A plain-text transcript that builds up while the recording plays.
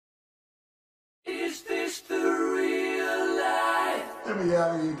Get me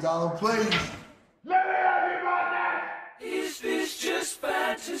out of here, Donald, please. Let me have you about that! Is this just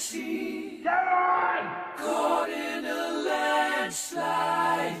fantasy? Come on! Caught in a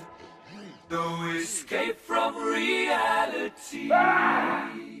landslide. No escape from reality. Ah!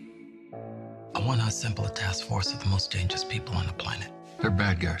 I want to assemble a task force of the most dangerous people on the planet. They're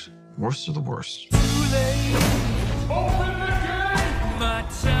bad guys. Worst of the worst. Too late. Open the gate! My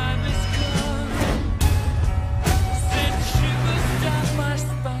time has come. Send shivers down my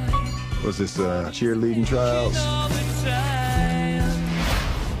spine. Was this cheerleading trials? All the time.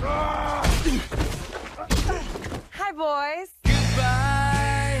 Hi, boys.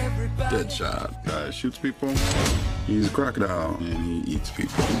 Goodbye, everybody. Deadshot. Guy shoots people. He's a crocodile and he eats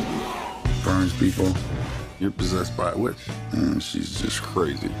people. Burns people. You're possessed by a witch, and she's just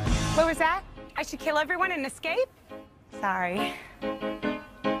crazy. What was that? I should kill everyone and escape? Sorry.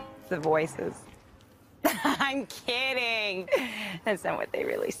 It's the voices. I'm kidding. That's not what they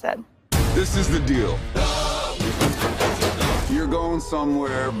really said. This is the deal. You're going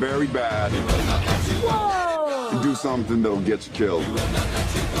somewhere very bad. Whoa! Do something that'll get you killed.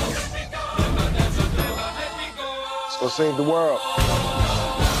 Let's go save the world.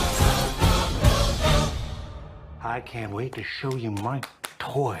 I can't wait to show you my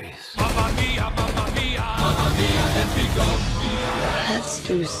toys. Let's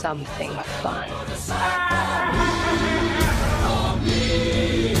do something fun.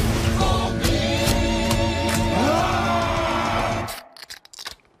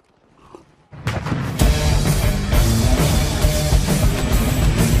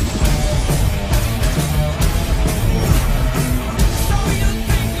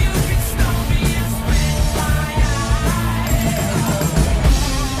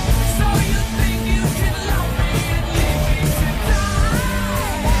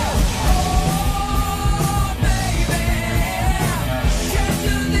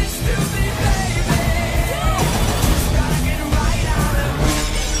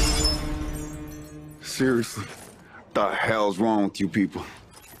 Seriously, what the hell's wrong with you people?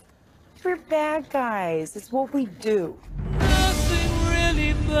 We're bad guys. It's what we do.